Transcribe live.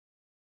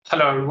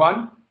Hello,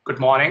 everyone. Good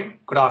morning,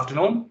 good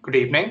afternoon, good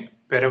evening,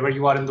 wherever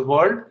you are in the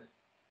world.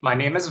 My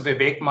name is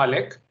Vivek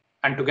Malik,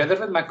 and together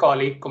with my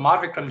colleague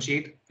Kumar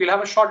Vikramjeet, we'll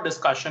have a short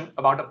discussion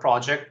about a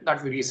project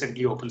that we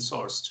recently open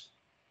sourced.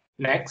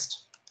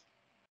 Next.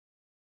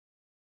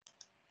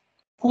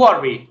 Who are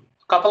we?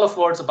 A couple of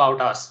words about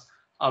us.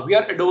 We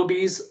are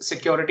Adobe's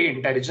security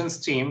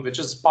intelligence team, which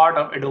is part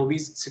of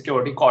Adobe's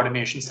Security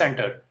Coordination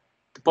Center.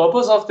 The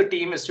purpose of the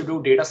team is to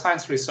do data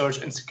science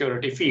research in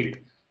security field.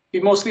 We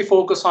mostly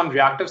focus on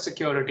reactive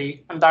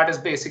security, and that is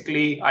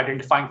basically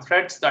identifying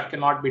threats that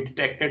cannot be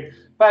detected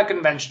by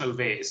conventional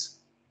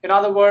ways. In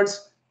other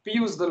words, we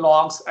use the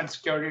logs and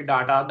security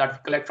data that we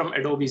collect from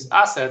Adobe's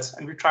assets,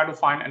 and we try to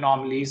find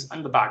anomalies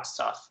and the bad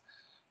stuff.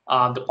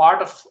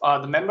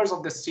 The members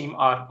of this team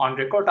are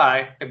Andre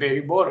Kotai,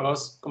 Eberi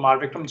Boros, Kumar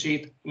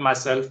Vikramjeet, and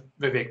myself,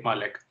 Vivek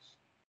Malik.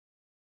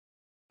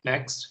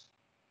 Next.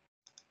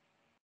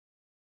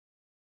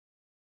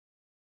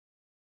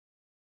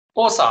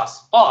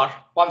 OSAS, or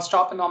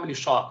One-Stop Anomaly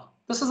Shop.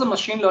 This is a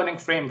machine learning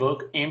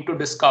framework aimed to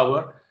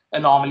discover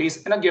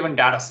anomalies in a given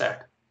data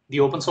set. The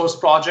open source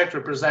project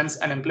represents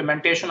an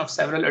implementation of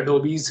several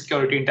Adobe's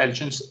security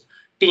intelligence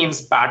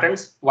teams'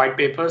 patents, white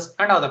papers,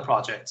 and other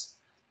projects.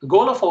 The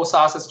goal of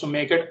OSAS is to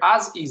make it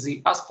as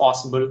easy as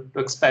possible to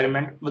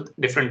experiment with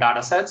different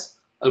data sets,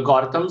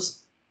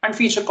 algorithms, and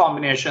feature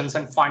combinations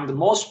and find the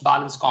most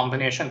balanced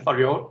combination for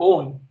your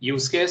own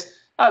use case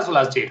as well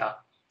as data.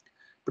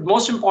 But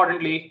most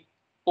importantly,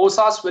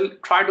 OSAS will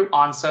try to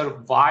answer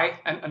why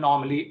an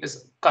anomaly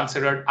is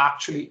considered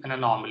actually an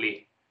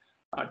anomaly.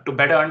 To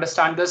better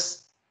understand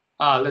this,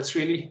 let's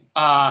really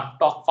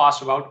talk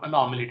fast about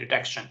anomaly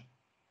detection.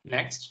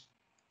 Next.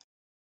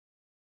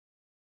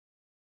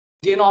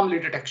 The anomaly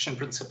detection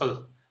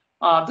principle.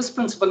 This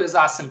principle is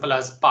as simple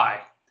as pi.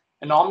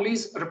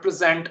 Anomalies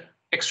represent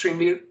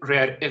extremely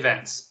rare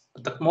events.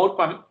 But the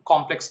more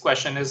complex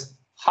question is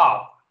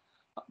how.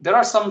 There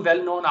are some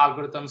well-known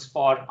algorithms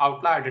for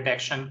outlier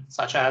detection,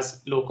 such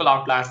as local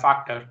outlier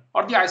factor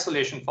or the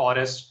isolation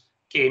forest,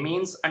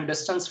 k-means and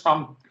distance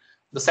from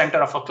the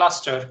center of a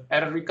cluster,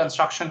 error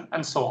reconstruction,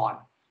 and so on.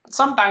 But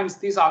sometimes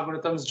these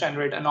algorithms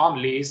generate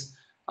anomalies,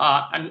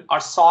 and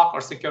our SOC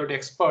or security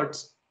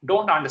experts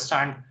don't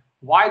understand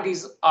why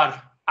these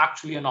are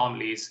actually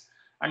anomalies.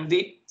 And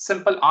the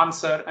simple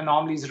answer,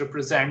 anomalies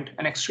represent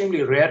an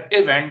extremely rare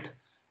event,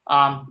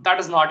 that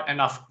is not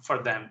enough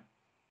for them.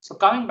 So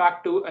coming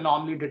back to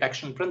anomaly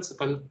detection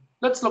principle,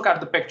 let's look at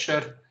the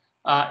picture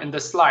in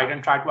this slide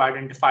and try to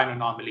identify an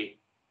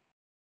anomaly.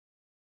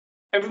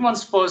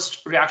 Everyone's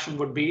first reaction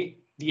would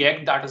be the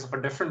egg that is of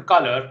a different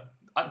color,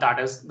 that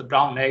is the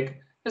brown egg,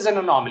 is an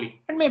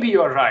anomaly. And maybe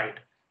you're right.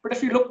 But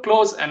if you look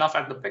close enough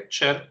at the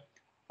picture,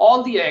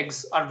 all the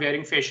eggs are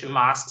wearing facial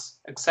masks,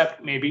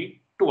 except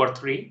maybe 2 or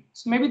 3.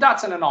 So maybe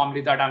that's an anomaly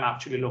that I'm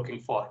actually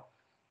looking for.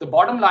 The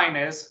bottom line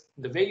is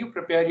the way you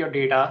prepare your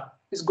data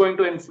is going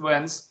to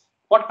influence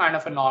what kind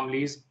of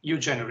anomalies you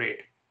generate.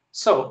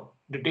 So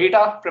the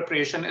data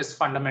preparation is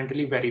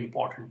fundamentally very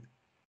important.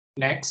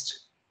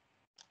 Next.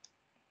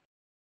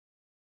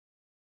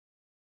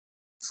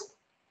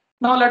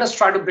 Now let us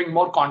try to bring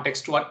more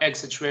context to our egg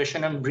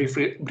situation and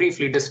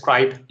briefly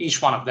describe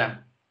each one of them.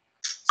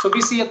 So we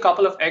see a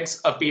couple of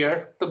eggs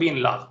appear to be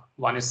in love.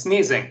 One is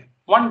sneezing.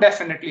 One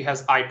definitely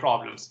has eye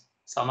problems.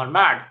 Some are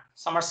mad,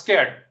 some are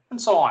scared, and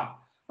so on.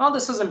 Now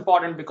this is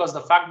important because the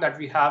fact that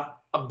we have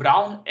a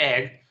brown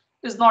egg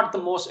is not the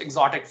most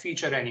exotic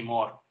feature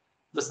anymore.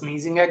 The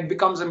sneezing egg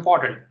becomes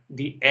important.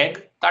 The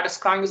egg that is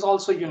crying is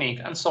also unique,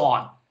 and so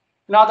on.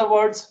 In other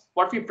words,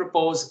 what we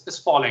propose is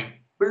following.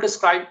 We'll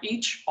describe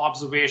each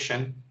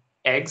observation,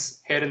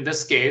 eggs here in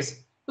this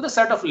case, with a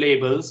set of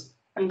labels,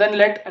 and then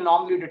let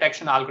anomaly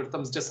detection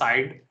algorithms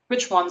decide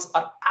which ones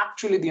are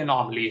actually the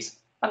anomalies.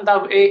 And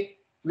that way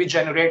we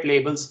generate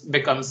labels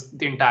becomes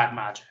the entire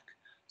magic.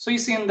 So you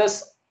see in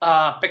this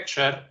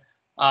picture,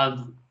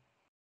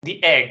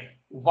 the egg,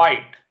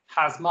 white,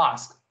 has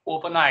mask,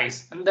 open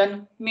eyes, and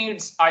then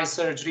needs eye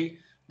surgery.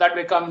 That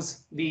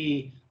becomes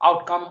the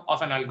outcome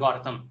of an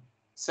algorithm.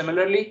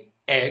 Similarly,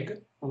 egg,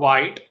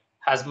 white,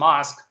 has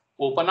mask,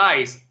 open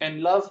eyes,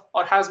 in love,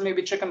 or has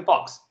maybe chicken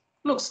pox.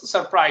 Looks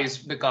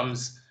surprised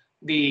becomes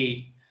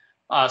the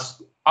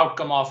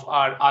outcome of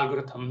our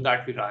algorithm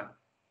that we run.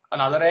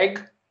 Another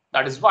egg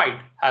that is white,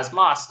 has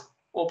mask,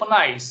 open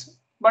eyes,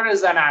 but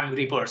is an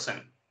angry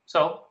person.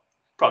 So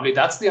probably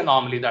that's the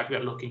anomaly that we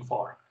are looking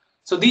for.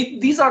 So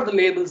these are the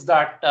labels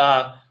that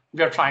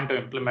we are trying to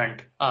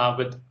implement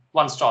with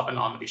One-Stop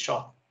Anomaly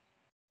Shop.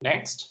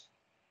 Next.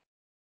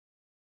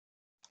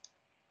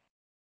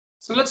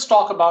 So let's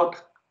talk about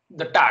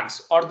the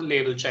tags or the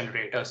label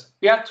generators.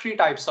 We have 3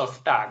 types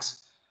of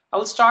tags. I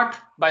will start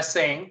by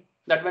saying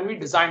that when we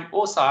designed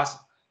OSAS,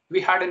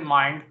 we had in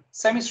mind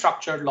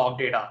semi-structured log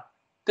data.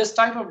 This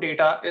type of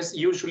data is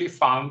usually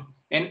found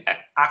in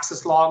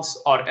access logs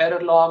or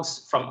error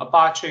logs from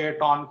Apache,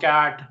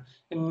 Tomcat,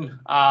 in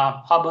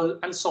Hubble,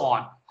 and so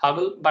on.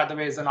 Hubble, by the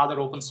way, is another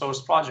open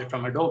source project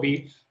from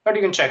Adobe, but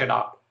you can check it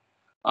out.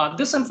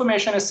 This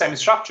information is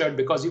semi-structured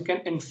because you can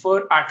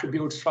infer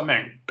attributes from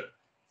it.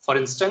 For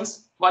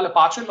instance, While a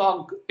partial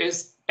log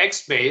is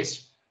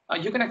text-based,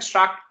 you can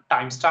extract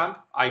timestamp,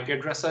 IP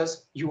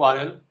addresses,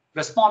 URL,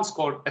 response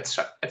code,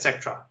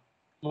 etc.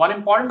 One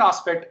important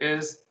aspect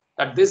is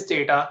that this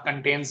data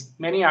contains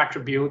many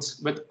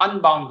attributes with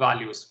unbound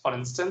values, for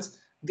instance,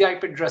 the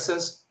IP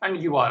addresses and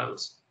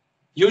URLs.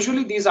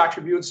 Usually these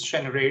attributes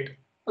generate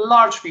a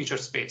large feature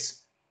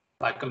space.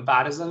 By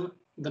comparison,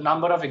 the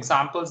number of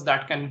examples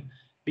that can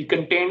be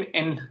contained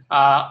in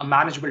a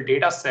manageable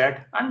data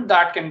set and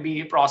that can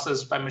be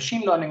processed by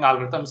machine learning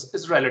algorithms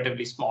is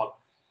relatively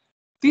small.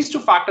 These two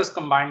factors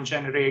combined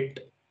generate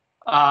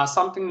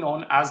something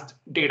known as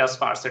data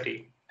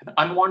sparsity, an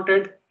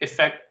unwanted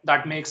effect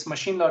that makes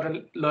machine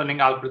learning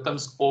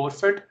algorithms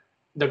overfit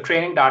the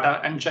training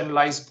data and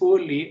generalize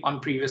poorly on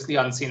previously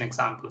unseen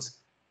examples.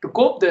 To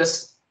cope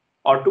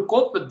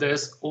with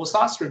this,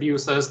 OSAS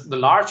reduces the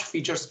large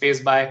feature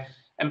space by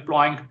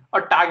employing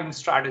a tagging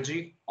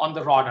strategy on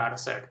the raw data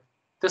set.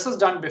 This is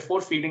done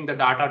before feeding the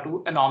data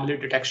to anomaly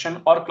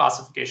detection or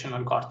classification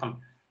algorithm.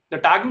 The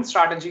tagging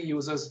strategy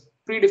uses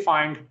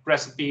predefined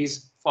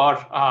recipes for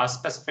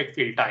specific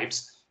field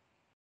types.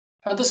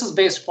 This is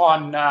based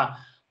on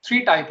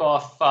three types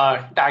of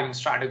tagging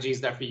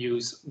strategies that we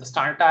use: the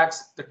standard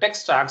tags, the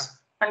text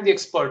tags, and the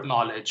expert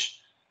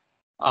knowledge.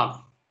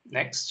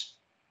 Next.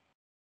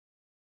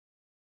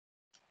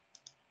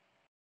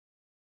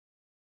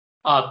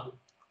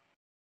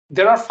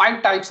 There are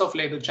 5 types of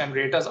label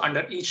generators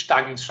under each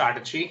tagging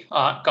strategy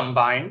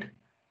combined,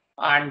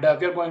 and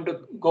we're going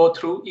to go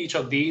through each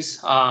of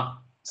these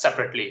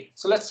separately.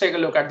 So let's take a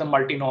look at the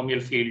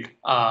multinomial field.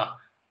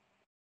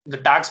 The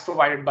tags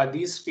provided by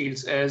these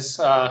fields is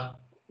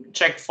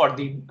checked for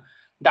the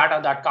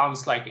data that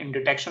counts like in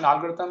detection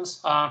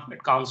algorithms.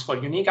 It counts for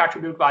unique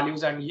attribute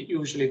values, and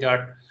usually they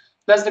are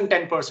less than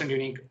 10%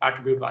 unique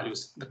attribute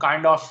values. The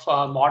kind of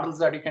models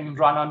that you can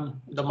run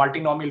on the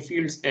multinomial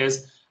fields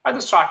is either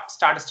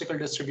statistical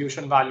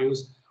distribution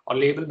values or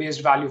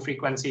label-based value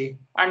frequency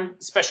and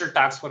special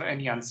tags for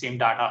any unseen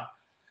data.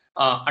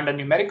 Under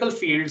numerical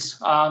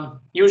fields,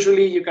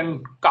 usually you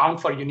can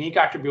count for unique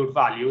attribute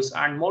values,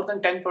 and more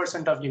than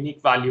 10% of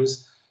unique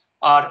values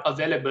are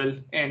available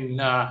in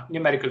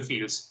numerical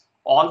fields.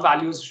 All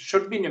values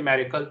should be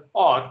numerical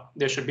or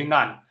there should be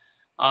none.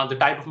 The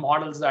type of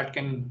models that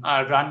can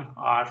run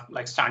are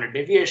like standard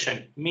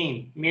deviation,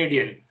 mean,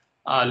 median,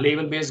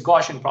 label-based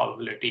Gaussian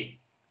probability.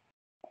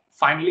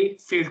 Finally,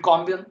 field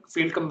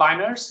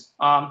combiners.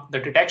 The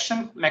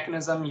detection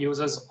mechanism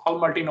uses all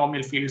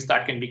multinomial fields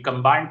that can be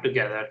combined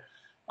together.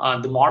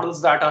 The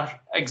models that are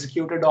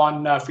executed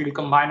on field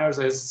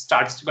combiners is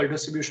statistical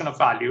distribution of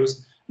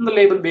values and the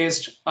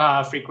label-based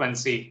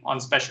frequency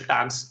on special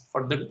tags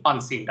for the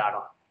unseen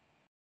data.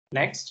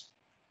 Next.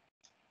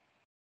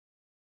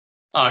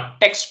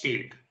 Text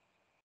field.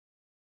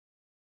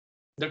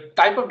 The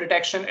type of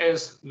detection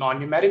is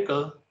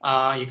non-numerical.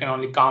 You can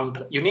only count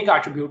unique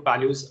attribute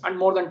values, and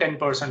more than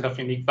 10% of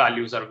unique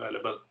values are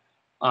available.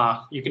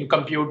 You can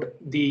compute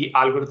the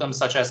algorithms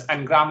such as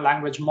n-gram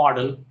language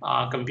model,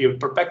 compute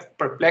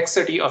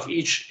perplexity of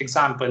each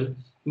example,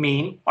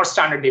 mean or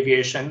standard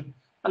deviation,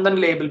 and then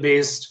label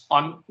based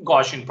on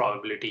Gaussian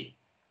probability.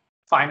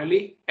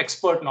 Finally,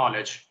 expert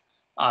knowledge.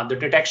 The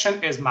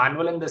detection is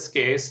manual in this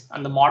case,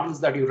 and the models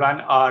that you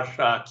run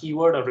are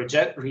keyword or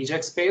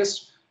regex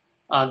based.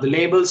 The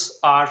labels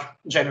are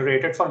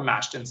generated for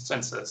matched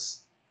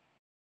instances.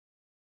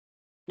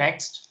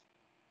 Next.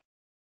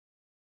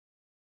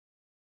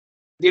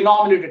 The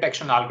anomaly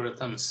detection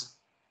algorithms.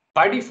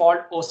 By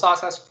default,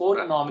 OSAS has 4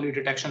 anomaly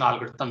detection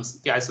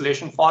algorithms: the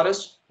isolation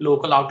forest,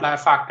 local outlier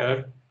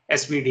factor,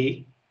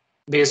 SVD,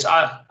 based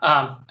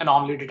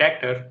anomaly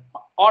detector,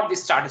 or the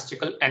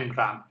statistical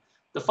n-gram.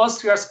 The first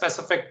 3 are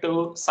specific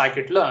to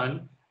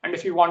scikit-learn, and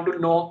if you want to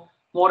know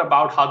more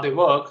about how they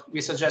work, we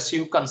suggest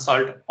you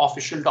consult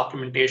official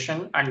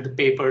documentation and the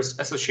papers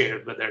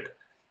associated with it.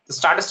 The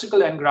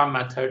statistical n-gram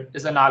method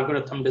is an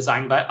algorithm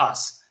designed by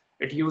us.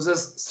 It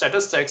uses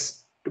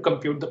statistics to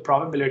compute the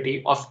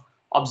probability of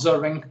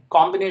observing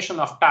combination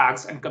of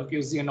tags and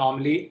computes the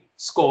anomaly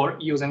score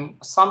using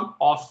sum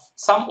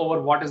over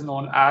what is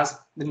known as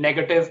the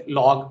negative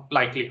log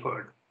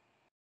likelihood.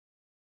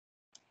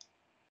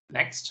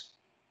 Next.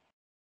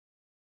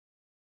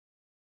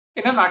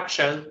 In a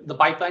nutshell, the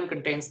pipeline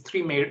contains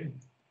 3 main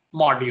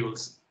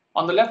modules.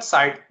 On the left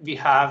side, we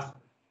have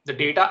the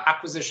data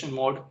acquisition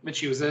mode,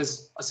 which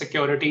uses a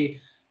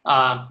security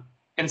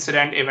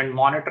incident event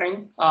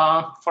monitoring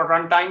for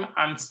runtime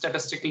and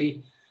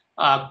statistically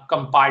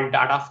compiled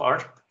data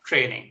for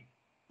training.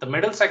 The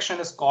middle section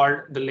is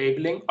called the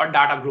labeling or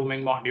data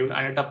grooming module,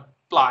 and it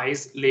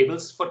applies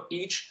labels for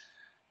each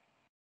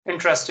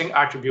interesting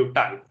attribute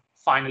type.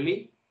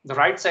 Finally, the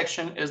right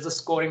section is the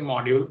scoring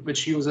module,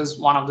 which uses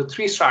one of the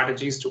 3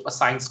 strategies to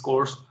assign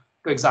scores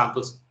to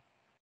examples.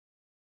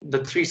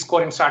 The 3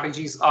 scoring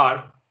strategies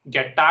are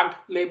get tagged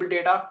label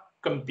data,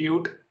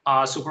 compute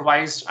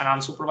supervised and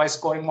unsupervised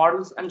scoring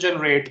models, and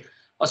generate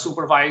a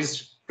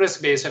supervised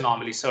risk-based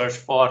anomaly search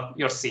for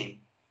your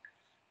scene.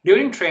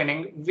 During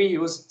training, we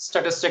use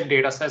statistic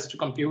data sets to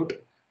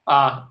compute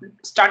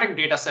static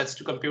data sets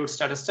to compute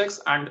statistics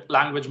and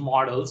language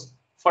models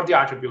for the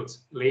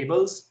attributes.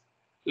 Label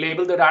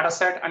the data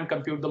set and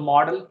compute the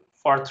model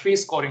for 3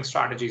 scoring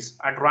strategies.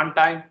 At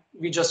runtime,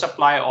 we just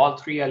apply all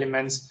 3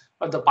 elements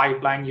of the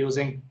pipeline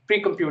using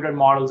pre-computed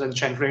models and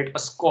generate a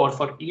score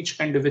for each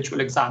individual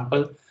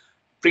example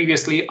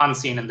previously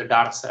unseen in the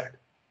data set.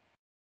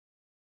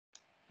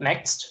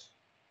 Next.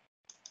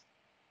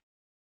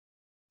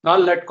 Now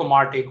let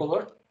Kumar take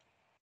over.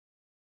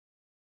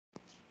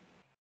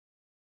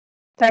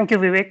 Thank you,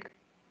 Vivek.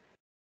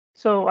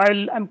 So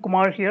I'm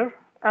Kumar here.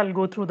 I'll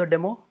go through the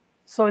demo.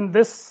 So in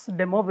this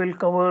demo, we'll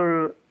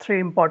cover 3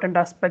 important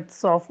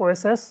aspects of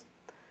OSS.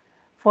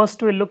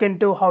 First, we'll look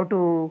into how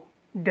to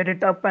get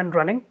it up and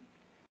running.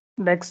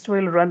 Next,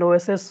 we'll run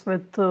OSS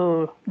with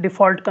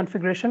default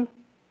configuration.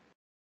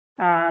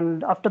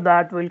 And after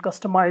that, we'll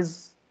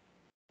customize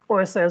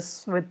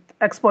OSS with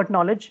expert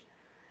knowledge.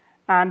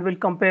 And we'll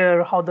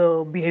compare how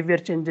the behavior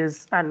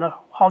changes and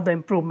how the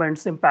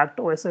improvements impact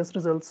OSS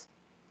results.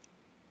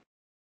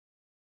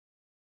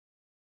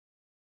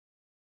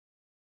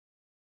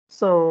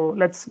 So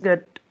let's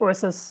get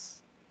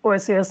OSS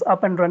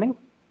up and running.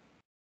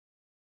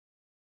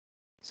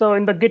 So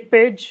in the Git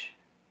page,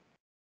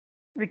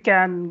 we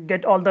can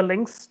get all the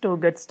links to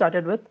get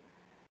started with.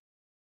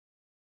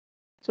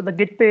 So the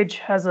Git page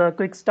has a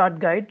quick start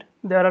guide.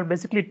 There are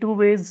basically 2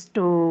 ways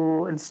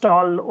to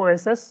install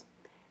OSS.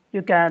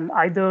 You can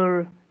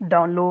either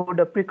download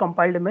a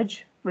precompiled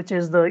image, which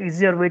is the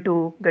easier way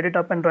to get it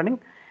up and running.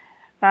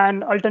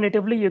 And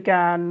alternatively, you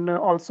can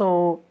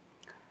also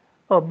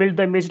build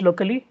the image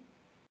locally.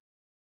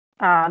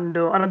 And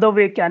another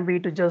way can be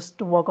to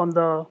just work on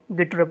the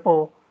Git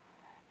repo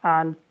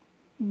and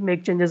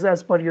make changes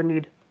as per your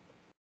need.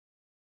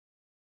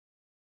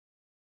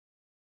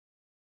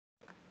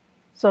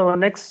 So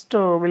next,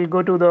 we'll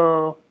go to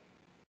the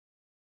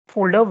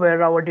folder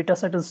where our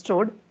dataset is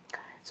stored.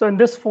 So in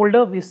this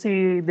folder, we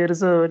see there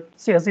is a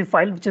CSV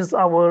file, which is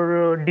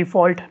our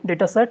default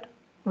dataset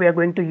we are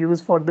going to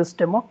use for this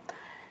demo.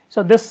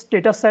 So this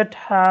dataset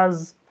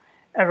has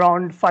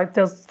around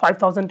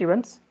 5,000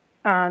 events.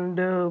 And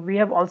we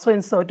have also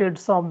inserted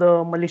some of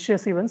the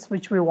malicious events,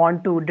 which we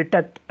want to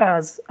detect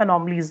as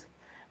anomalies,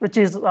 which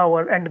is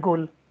our end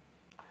goal.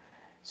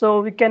 So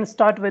we can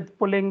start with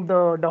pulling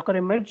the Docker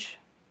image,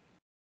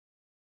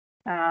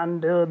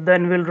 and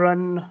then we'll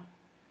run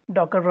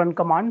docker run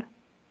command.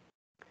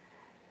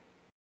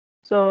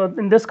 So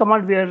in this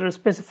command, we are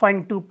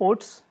specifying 2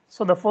 ports.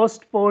 So the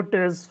first port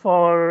is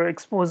for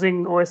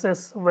exposing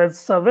OSS web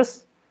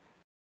service.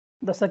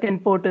 The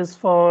second port is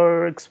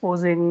for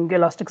exposing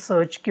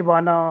Elasticsearch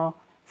Kibana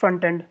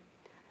frontend.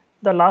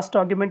 The last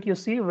argument you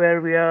see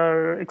where we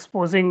are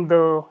exposing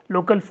the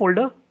local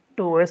folder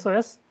to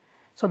OSS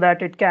so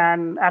that it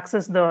can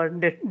access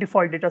the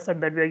default dataset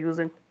that we are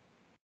using.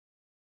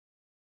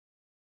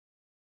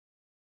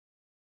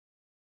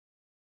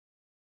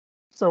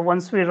 So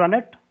once we run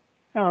it,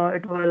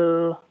 it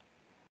will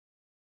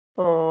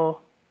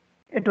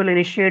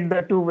initiate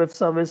the 2 web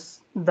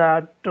service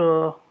that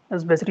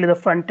is basically the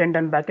front end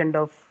and back end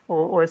of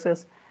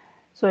OSS.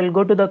 So I'll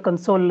go to the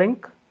console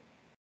link.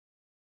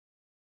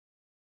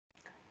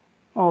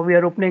 We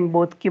are opening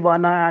both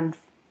Kibana and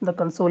the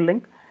console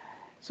link.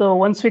 So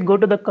once we go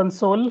to the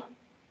console,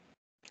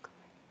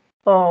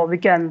 we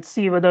can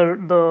see whether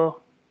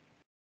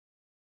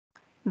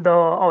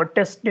our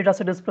test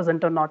dataset is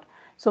present or not.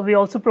 So we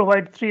also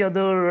provide 3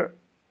 other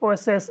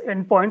OSS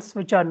endpoints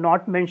which are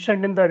not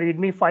mentioned in the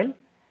README file,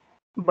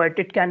 but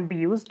it can be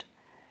used.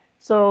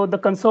 So the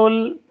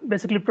console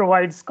basically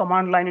provides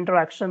command line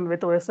interaction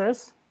with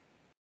OSS.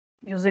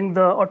 Using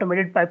the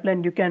automated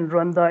pipeline, you can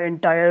run the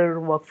entire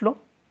workflow.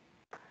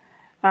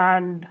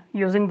 And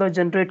using the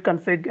generate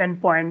config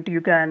endpoint,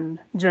 you can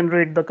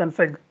generate the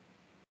config.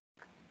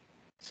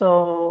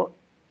 So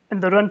in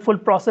the run full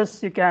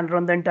process, you can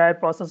run the entire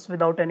process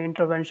without any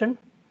intervention.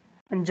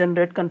 In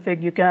generate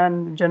config, you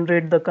can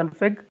generate the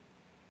config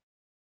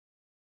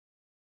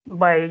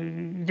by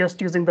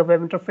just using the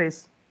web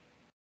interface.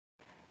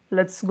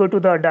 Let's go to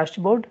the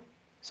dashboard.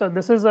 So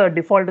this is a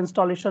default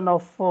installation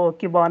of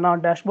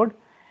Kibana dashboard.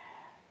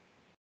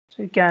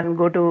 So you can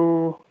go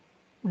to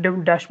the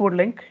dashboard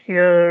link.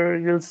 Here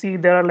you'll see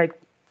there are like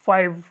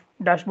 5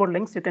 dashboard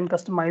links you can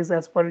customize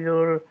as per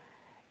your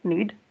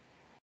need.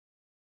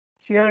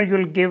 Here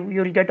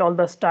you'll get all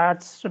the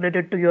stats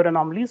related to your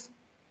anomalies.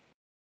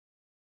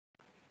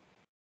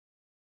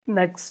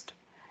 Next.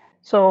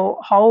 So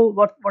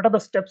what are the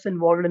steps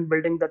involved in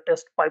building the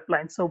test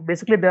pipeline? So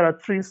basically there are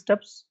 3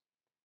 steps.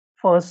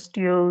 First,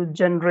 you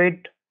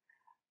generate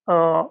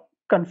a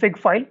config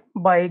file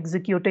by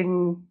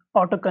executing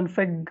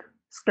autoconfig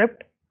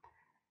script.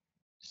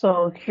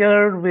 So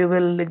here we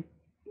will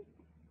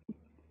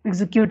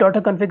execute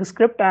autoconfig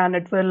script, and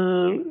it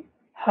will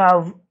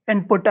have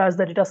input as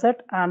the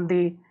dataset and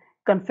the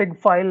config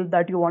file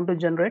that you want to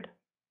generate.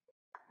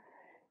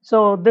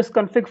 So this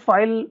config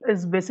file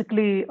is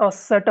basically a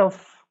set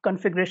of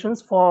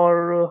configurations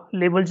for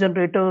label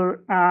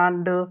generator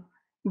and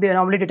the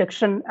anomaly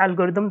detection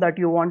algorithm that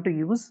you want to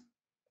use.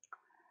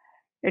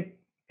 It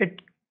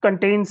It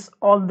contains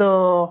all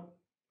the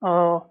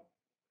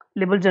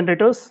label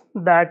generators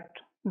that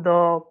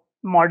the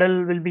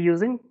model will be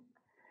using.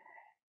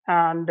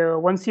 And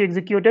once you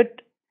execute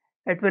it,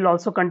 it will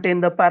also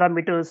contain the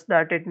parameters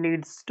that it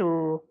needs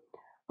to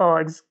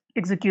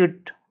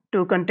execute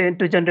to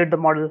generate the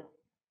model.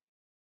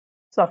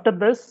 So after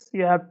this,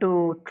 you have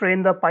to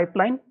train the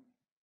pipeline,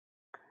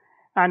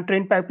 and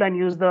train pipeline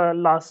use the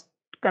last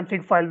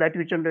config file that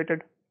you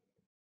generated.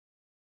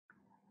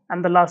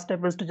 And the last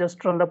step is to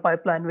just run the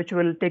pipeline, which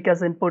will take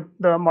as input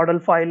the model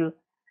file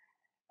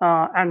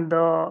and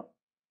the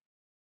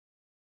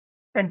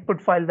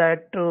input file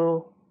that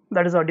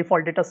is our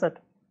default data set.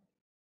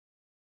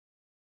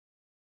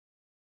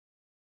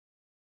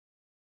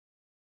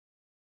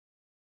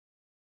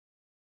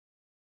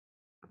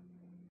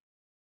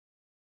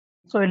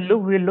 So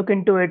we'll look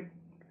into it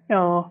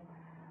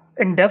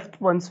in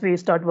depth once we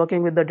start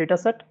working with the data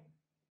set.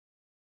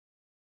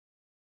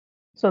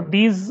 So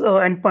these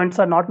endpoints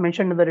are not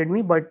mentioned in the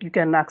README, but you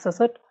can access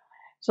it.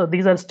 So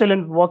these are still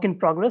in work in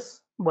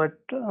progress, but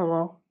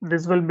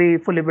this will be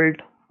fully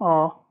built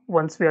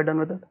once we are done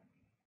with it.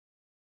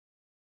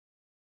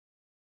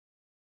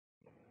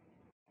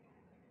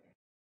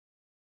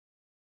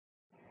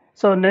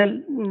 So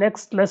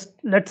next,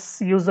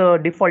 let's use a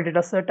default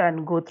data set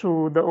and go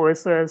through the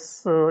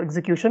OSS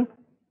execution.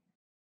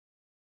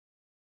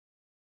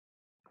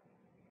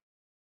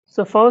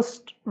 So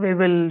first, we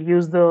will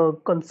use the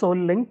console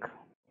link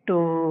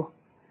to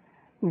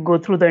go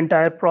through the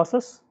entire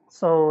process.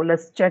 So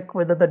let's check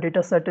whether the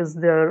data set is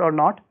there or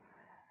not.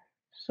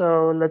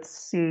 So let's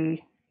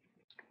see.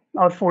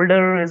 Our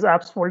folder is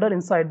apps folder.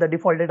 Inside the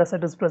default data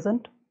set is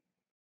present.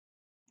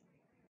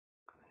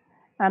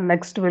 And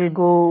next we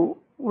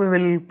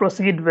will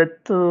proceed with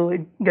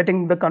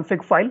getting the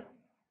config file.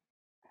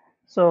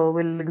 So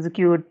we'll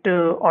execute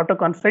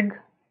autoconfig.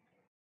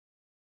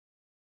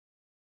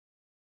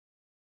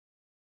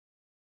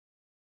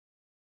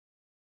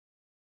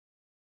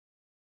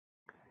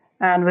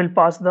 And we'll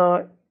pass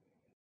the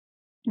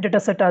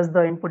dataset as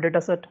the input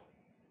dataset.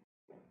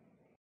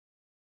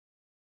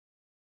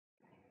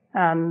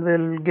 And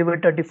we'll give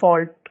it a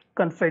default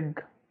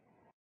config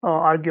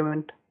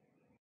argument.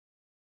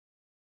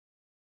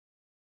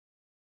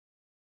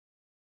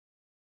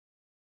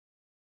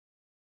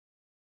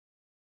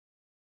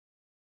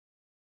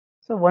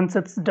 So once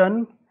it's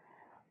done,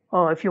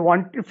 if you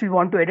want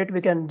to edit,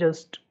 we can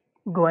just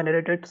go and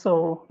edit it.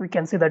 So we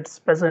can see that it's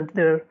present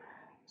there.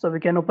 So we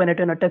can open it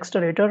in a text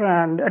editor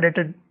and edit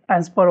it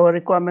as per our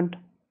requirement.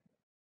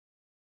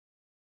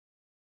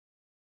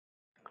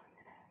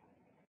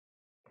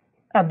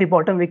 At the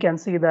bottom, we can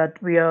see that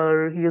we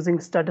are using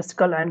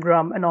statistical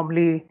n-gram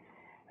anomaly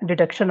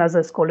detection as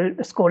a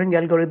scoring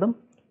algorithm.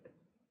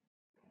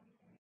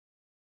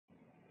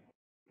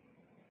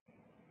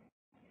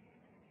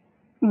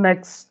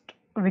 Next,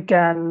 we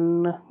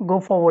can go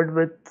forward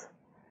with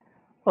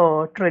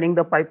training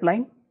the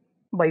pipeline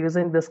by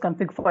using this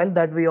config file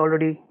that we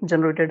already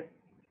generated.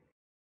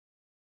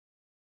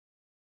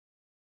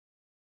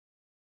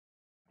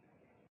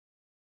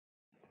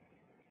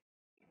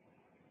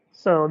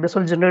 So this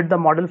will generate the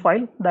model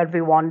file that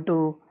we want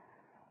to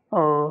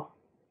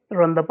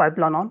run the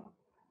pipeline on.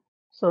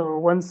 So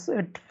once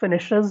it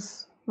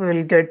finishes, we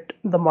will get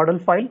the model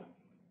file.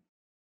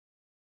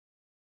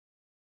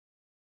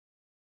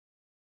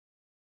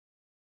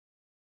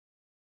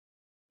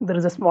 There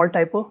is a small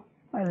typo.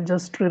 I'll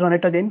just rerun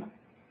it again.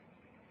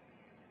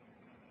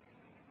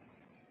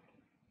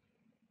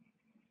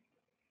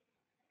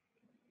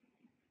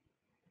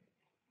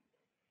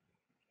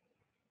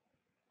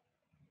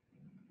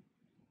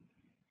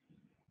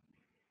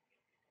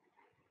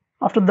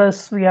 After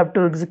this, we have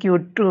to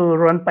execute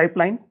run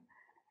pipeline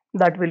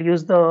that will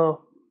use the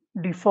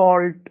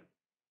default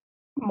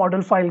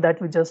model file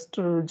that we just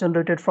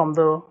generated from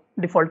the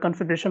default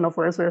configuration of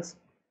OSS.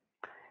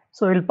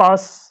 So we'll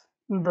pass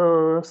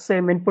the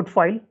same input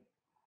file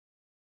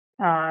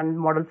and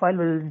model file.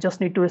 We'll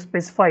just need to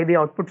specify the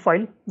output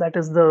file, that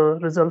is the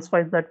results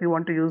file that we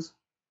want to use.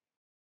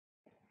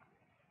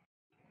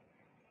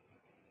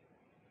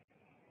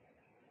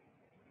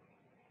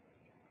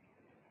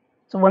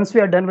 So once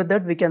we are done with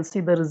that, we can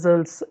see the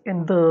results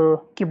in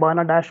the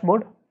Kibana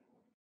dashboard.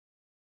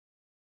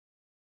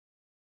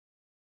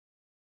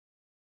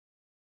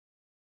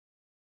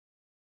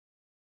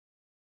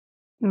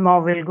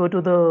 Now we'll go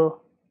to the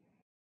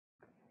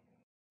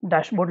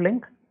dashboard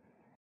link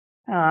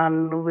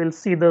and we'll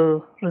see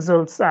the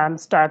results and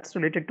stats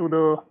related to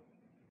the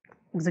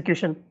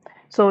execution.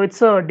 So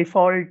it's a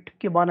default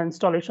Kibana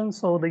installation.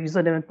 So the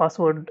username and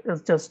password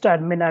is just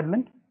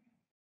admin.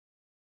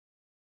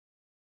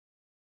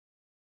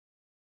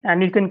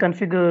 And you can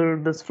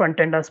configure this front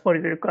end as per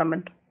your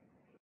requirement.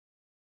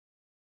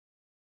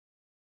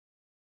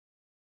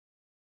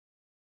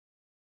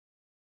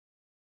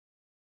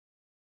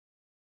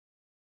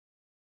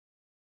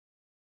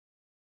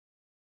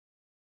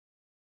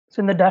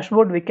 So in the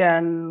dashboard, we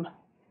can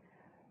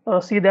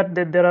see that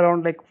there are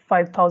around like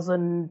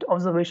 5,000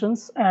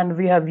 observations, and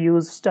we have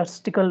used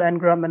statistical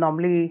n-gram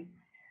anomaly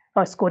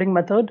scoring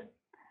method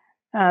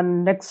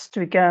And next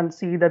we can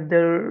see that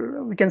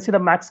we can see the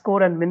max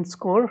score and min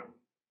score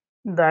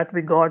that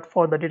we got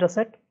for the data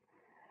set.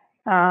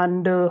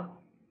 And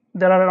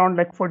there are around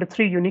like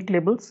 43 unique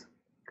labels.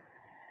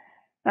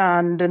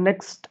 And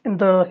next in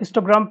the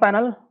histogram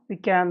panel, we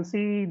can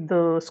see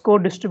the score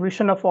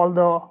distribution of all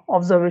the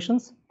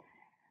observations.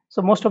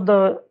 So most of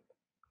the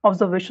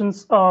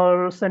observations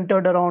are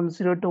centered around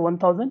 0 to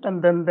 1000,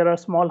 and then there are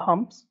small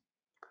humps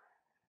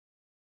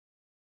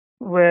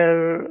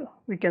where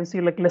we can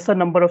see like lesser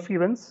number of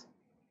events.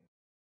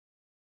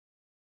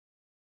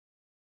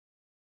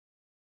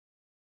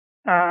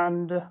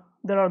 And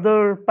there are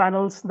other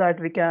panels that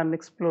we can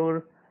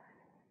explore.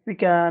 We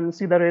can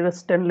see the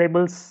rarest 10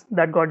 labels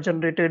that got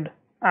generated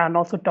and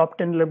also top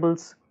 10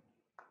 labels.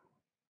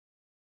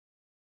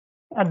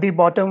 At the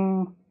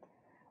bottom,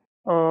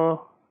 there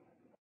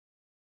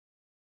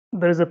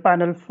is a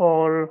panel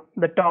for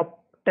the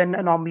top 10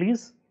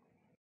 anomalies.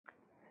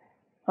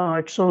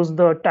 It shows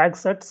the tag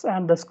sets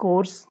and the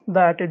scores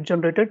that it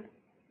generated.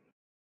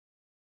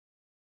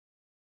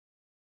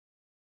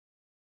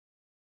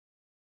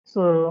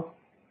 So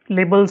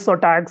labels or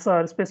tags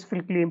are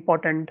specifically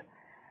important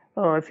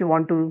if you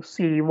want to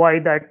see why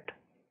that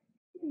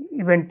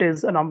event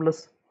is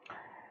anomalous.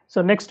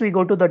 So next we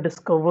go to the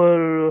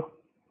discover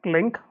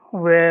link,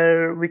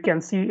 where we can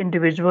see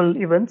individual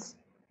events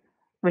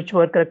which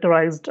were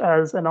characterized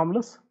as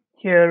anomalous.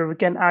 Here we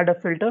can add a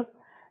filter.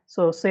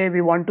 So say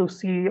we want to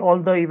see all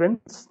the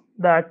events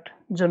that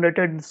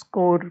generated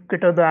score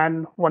greater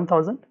than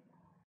 1000.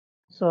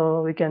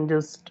 So we can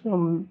just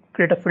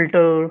create a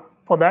filter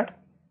for that.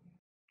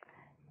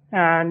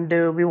 And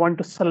we want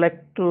to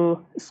select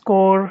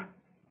score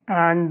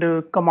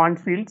and command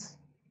fields.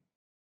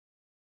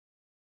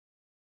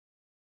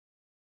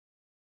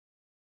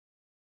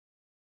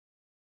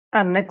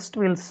 And next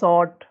we'll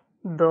sort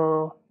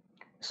the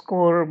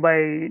score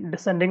by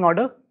descending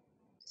order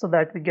so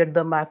that we get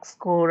the max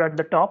score at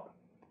the top.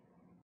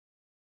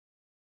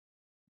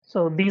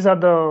 So these are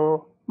the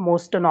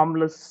most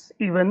anomalous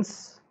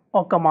events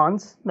or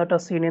commands that are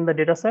seen in the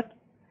dataset,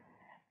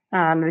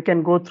 and we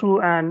can go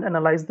through and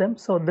analyze them.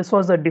 So this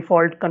was the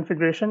default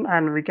configuration,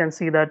 and we can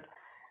see that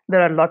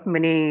there are a lot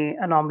many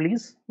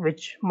anomalies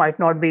which might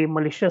not be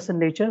malicious in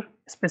nature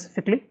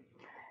specifically.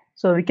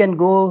 So we can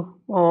go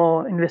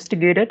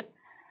investigate it.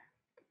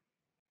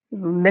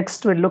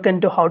 Next, we'll look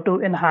into how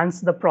to enhance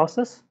the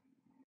process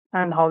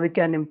and how we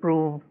can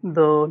improve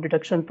the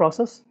detection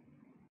process.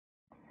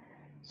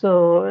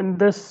 So in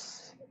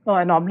this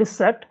anomaly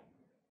set,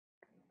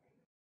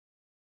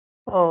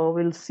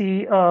 we'll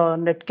see a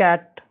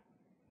netcat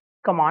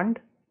command.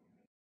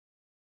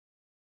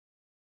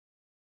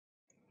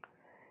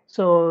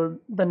 So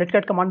the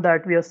netcat command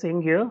that we are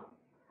seeing here,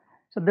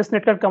 so this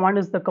netcat command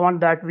is the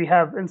command that we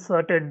have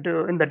inserted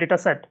in the data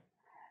set,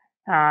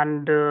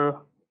 and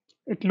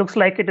it looks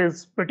like it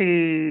is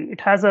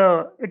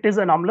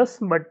anomalous,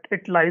 but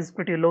it lies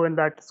pretty low in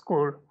that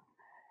score.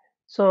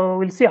 So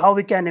we'll see how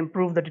we can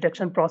improve the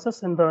detection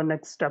process in the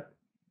next step.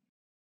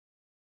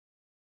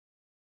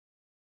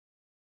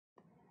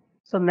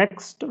 So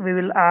next we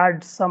will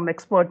add some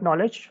expert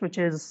knowledge, which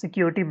is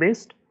security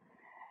based,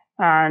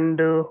 and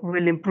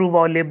we'll improve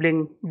our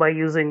labeling by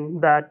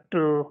using that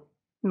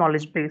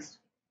knowledge base.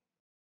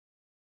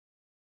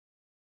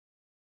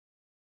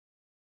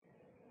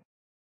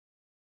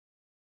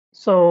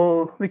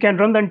 So we can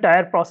run the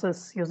entire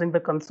process using the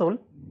console,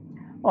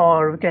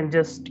 or we can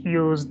just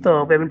use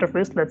the web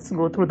interface. Let's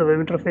go through the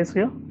web interface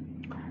here.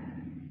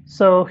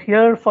 So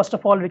here, first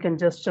of all, we can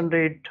just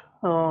generate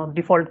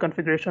default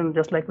configuration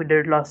just like we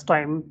did last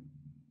time.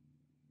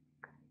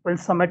 We'll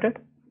submit it.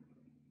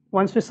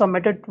 Once we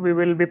submit it, we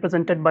will be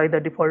presented by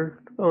the default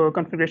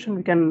configuration.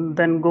 We can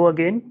then go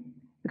again.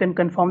 We can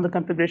confirm the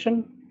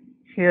configuration.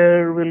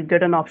 Here we'll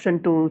get an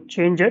option to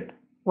change it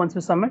once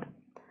we submit.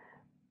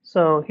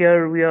 So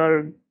here we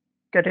are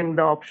getting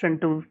the option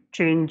to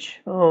change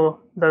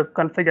the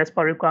config as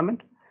per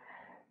requirement.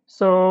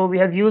 So we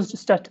have used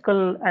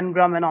statistical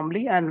n-gram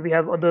anomaly, and we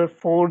have other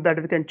 4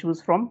 that we can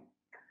choose from.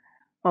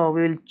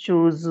 We will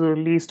choose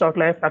least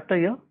outlier factor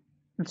here,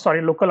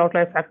 local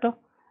outlier factor,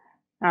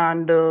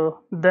 and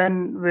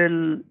then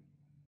we'll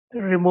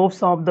remove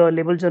some of the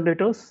label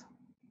generators,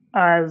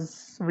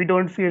 as we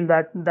don't feel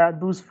that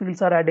those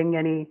fields are adding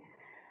any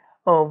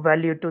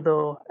value to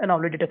the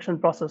anomaly detection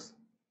process.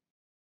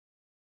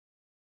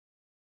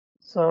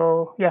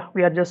 So yeah,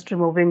 we are just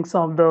removing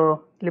some of the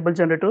label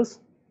generators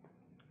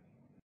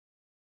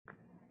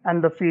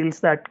and the fields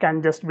that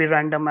can just be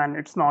random and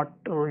it's not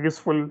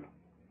useful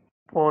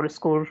for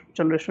score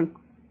generation.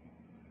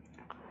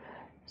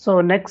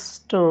 So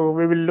next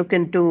we will look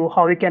into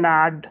how we can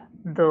add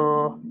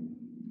the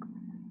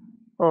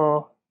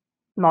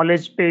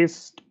knowledge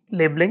based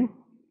labeling.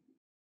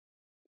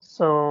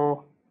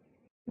 So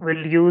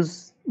we'll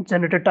use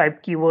generator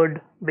type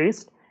keyword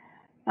based,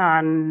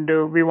 and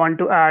we want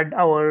to add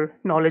our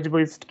knowledge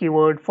based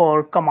keyword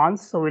for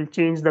commands. So we'll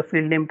change the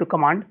field name to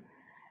command,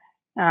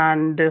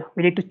 and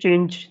we need to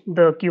change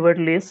the keyword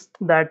list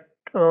that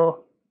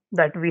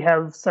we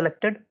have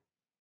selected.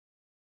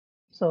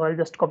 So I'll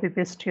just copy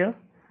paste here.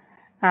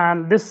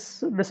 And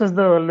this is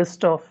the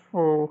list of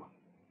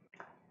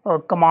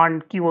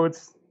command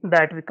keywords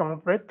that we come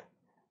up with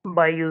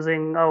by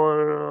using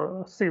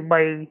our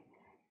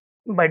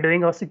by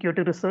doing our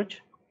security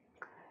research.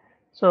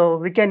 So uh,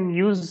 we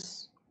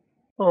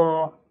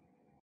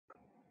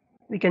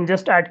can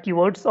just add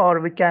keywords, or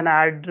we can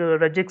add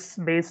regex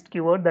based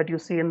keyword that you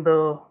see in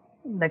the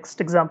next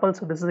example.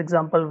 So this is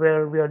example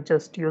where we are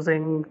just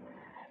using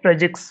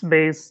regex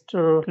based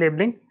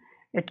labeling.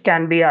 It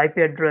can be IP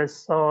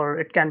address or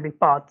it can be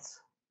paths.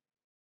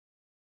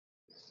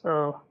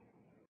 So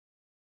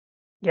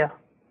yeah.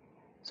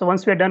 So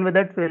once we are done with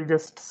it, we'll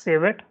just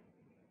save it.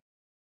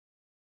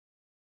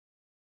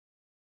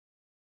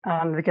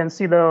 And we can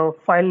see the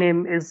file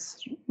name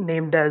is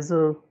named as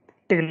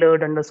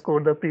tailored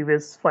underscore the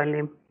previous file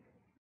name.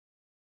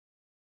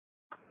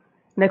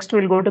 Next,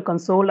 we'll go to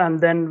console and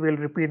then we'll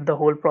repeat the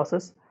whole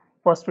process.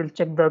 First, we'll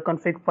check the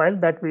config file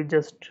that we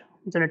just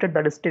generated,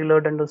 that is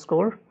tailored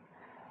underscore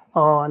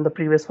and the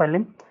previous file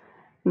name.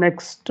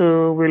 Next,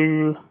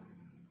 we'll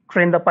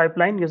train the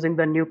pipeline using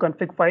the new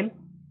config file.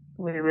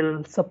 We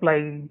will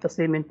supply the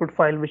same input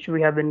file which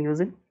we have been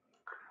using.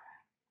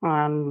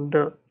 And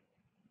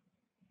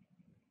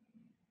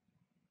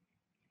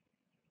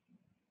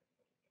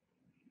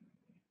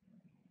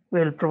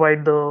we'll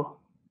provide the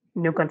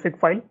new config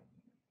file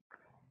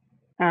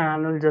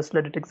and we'll just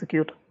let it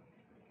execute.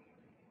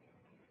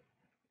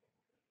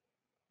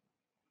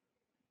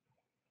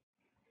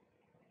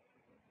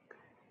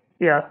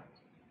 Yeah,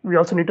 we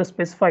also need to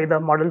specify the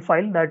model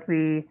file that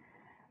we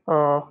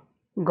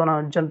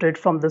gonna generate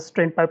from this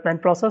train pipeline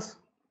process.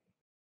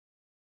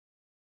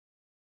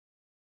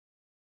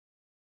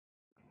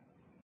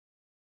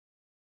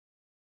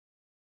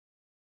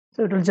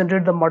 So it will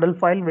generate the model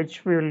file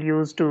which we will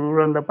use to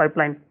run the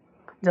pipeline,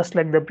 just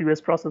like the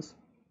previous process.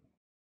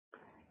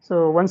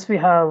 So once we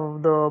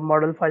have the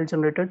model file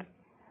generated,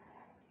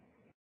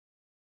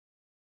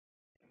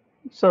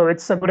 so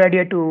it's a good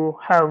idea to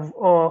have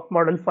a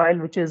model file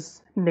which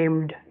is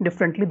named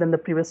differently than the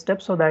previous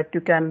step so that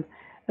you can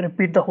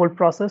repeat the whole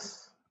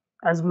process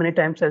as many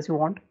times as you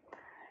want.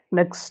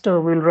 Next,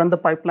 we'll run the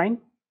pipeline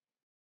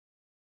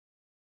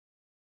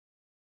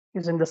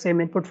using the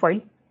same input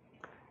file.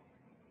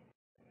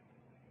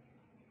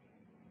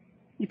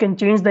 You can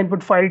change the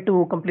input file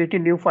to a completely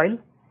new file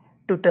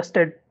to test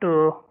it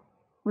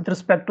with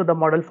respect to the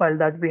model file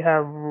that we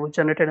have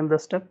generated in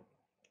this step.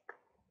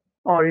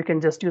 Or you can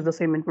just use the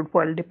same input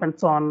file,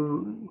 depends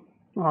on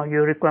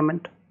your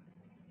requirement.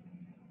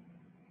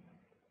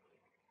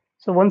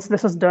 So once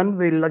this is done,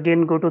 we'll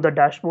again go to the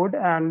dashboard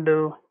and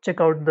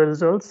check out the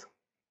results.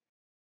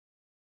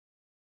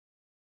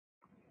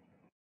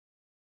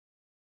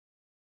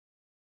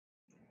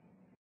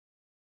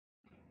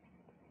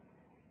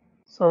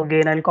 So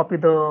again, I'll copy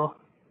the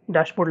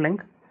dashboard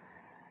link,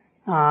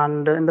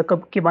 and in the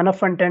Kibana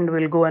front end,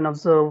 we'll go and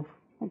observe,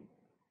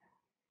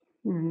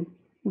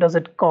 does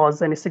it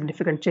cause any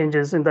significant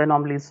changes in the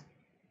anomalies?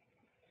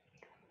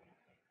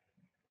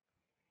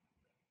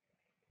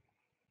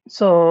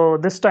 So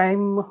this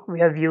time we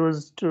have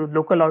used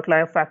local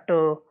outlier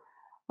factor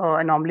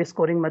anomaly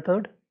scoring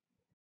method,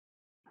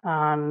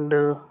 and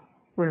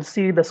we'll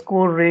see the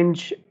score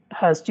range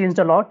has changed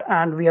a lot,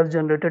 and we have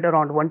generated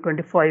around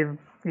 125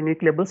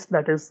 unique labels,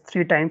 that is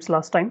 3 times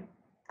last time.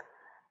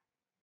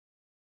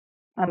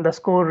 And the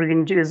score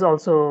range is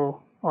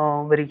also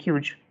very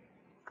huge.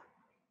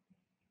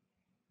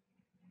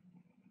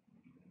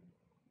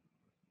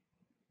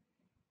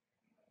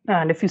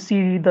 And if you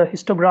see the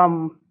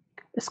histogram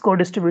score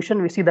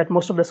distribution, we see that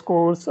most of the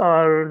scores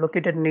are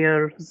located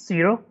near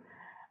 0.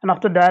 And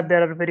after that,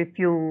 there are very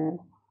few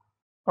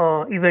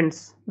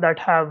events that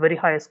have very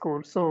high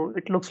scores. So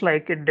it looks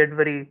like it did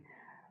very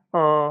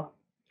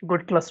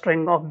good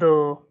clustering of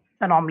the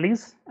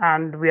anomalies,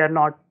 and we are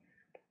not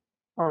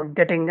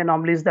getting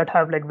anomalies that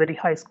have like very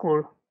high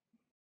score.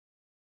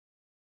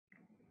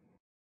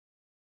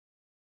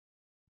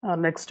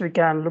 Next, we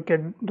can look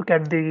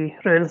at the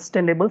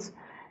resistant labels.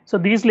 So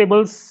these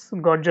labels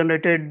got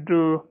generated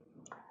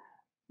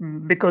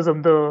because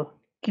of the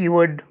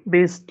keyword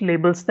based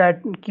labels,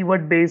 that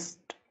keyword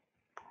based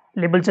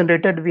label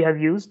generated we have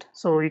used.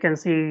 So you can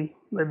see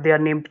that they are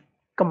named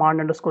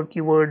command underscore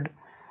keyword,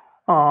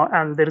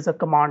 and there is a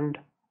command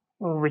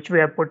which we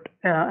have put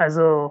as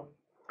a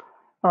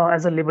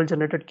label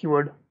generated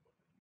keyword.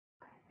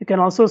 You can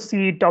also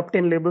see top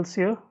 10 labels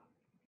here,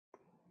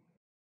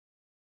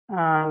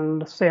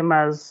 and same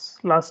as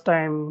last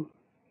time,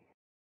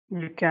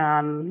 you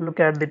can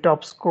look at the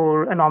top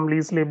score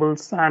anomalies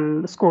labels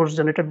and scores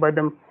generated by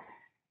them.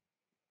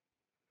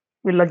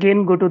 We'll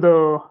again go to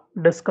the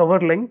discover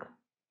link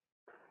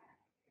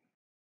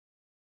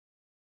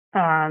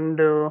and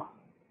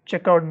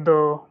check out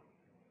the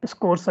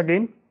scores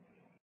again.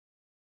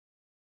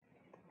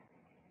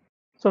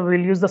 So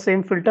we'll use the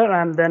same filter,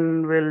 and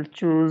then we'll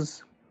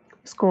choose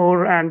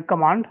score and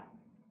command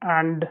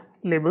and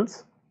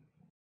labels.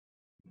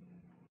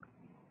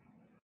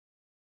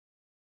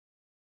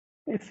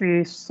 If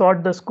we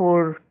sort the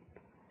score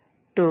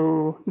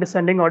to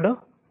descending order,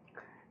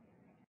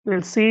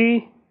 we'll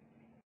see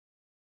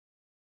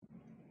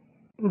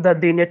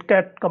that the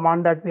netcat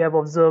command that we have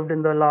observed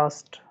in the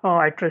last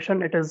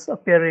iteration, it is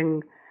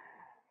appearing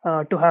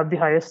to have the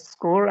highest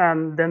score,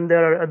 and then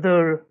there are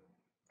other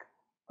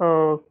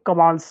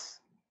commands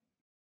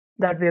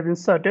that we have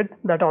inserted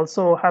that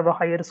also have a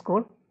higher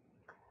score.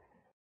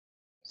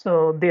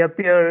 So they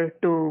appear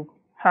to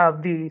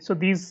have so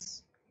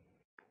these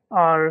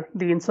are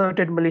the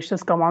inserted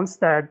malicious commands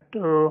that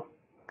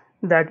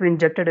we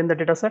injected in the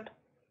dataset,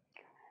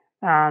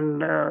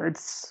 and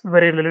it's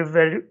very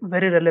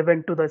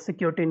relevant to the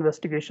security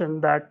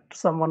investigation that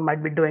someone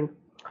might be doing.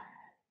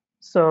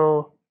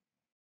 So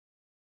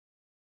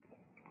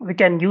we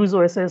can use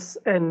OSS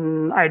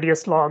in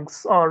IDS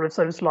logs or web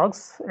service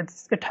logs.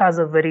 It has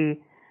a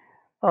very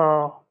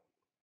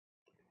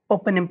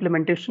open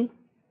implementation.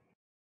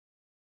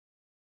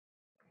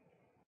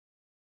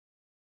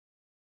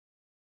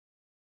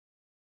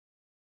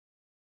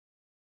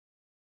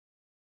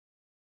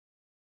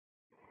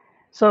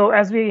 So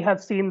as we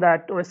have seen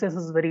that OSS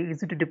is very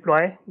easy to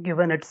deploy,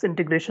 given its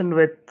integration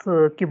with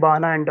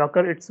Kibana and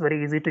Docker, it's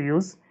very easy to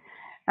use.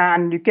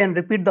 And you can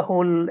repeat the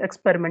whole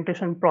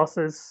experimentation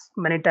process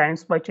many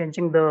times by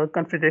changing the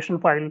configuration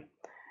file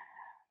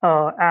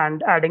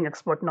and adding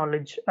expert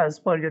knowledge as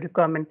per your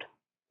requirement.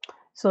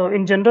 So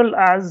in general,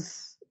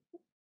 as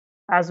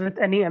with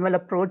any ML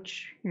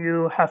approach,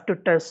 you have to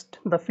test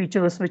the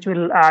features which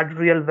will add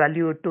real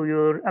value to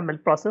your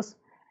ML process,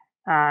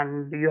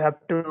 and you have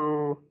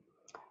to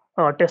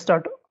test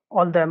out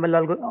all the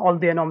all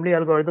the anomaly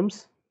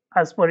algorithms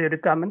as per your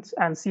requirements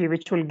and see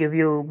which will give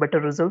you better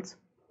results.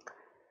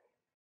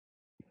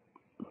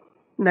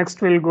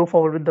 Next, we'll go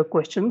forward with the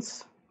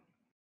questions.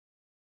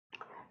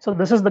 So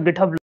this is the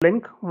GitHub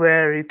link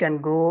where you can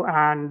go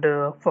and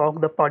fork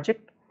the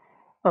project.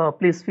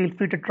 Please feel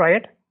free to try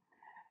it.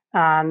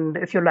 And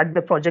if you like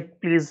the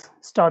project, please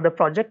start the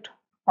project.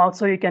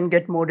 Also, you can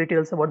get more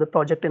details about the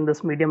project in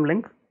this Medium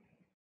link.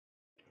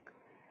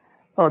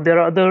 There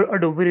are other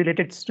Adobe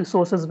related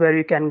resources where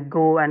you can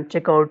go and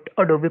check out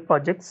Adobe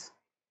projects.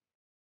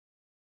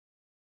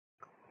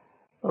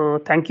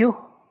 Thank you.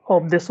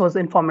 Hope this was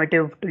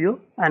informative to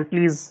you, and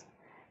please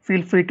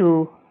feel free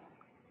to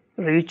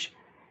reach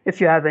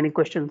if you have any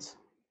questions.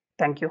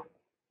 Thank you.